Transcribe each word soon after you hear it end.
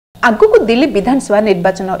आगक दिल्ली विधानसभा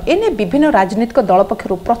निर्वाचन एने विभिन्न राजनीतिक दल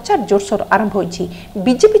पक्षर प्रचार जोरसोर आरंभ होईछि।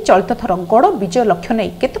 बीजेपी चलित थर गड़ विजय लक्ष्य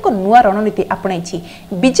नहीं केतक नुआ रणनीति आपणाई।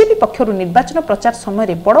 बीजेपी पक्षर निर्वाचन प्रचार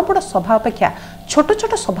समय बड़ बड़ सभा अपेक्षा छोट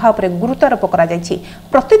छोट सभा उपर गुरुत्व आरोप कर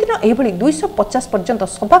प्रतिदिन एभली 250 पर्यंत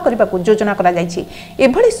सभा करने को योजना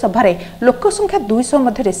कर सभार लोकसंख्या 200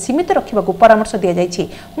 मध्य सीमित रखा परामर्श दि जाएगी।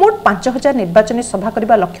 मोट 5000 निर्वाचन सभा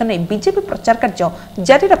करने लक्ष्य नहीं बीजेपी प्रचार कार्य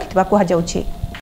जारी रखिथिबा कहा जाउछि।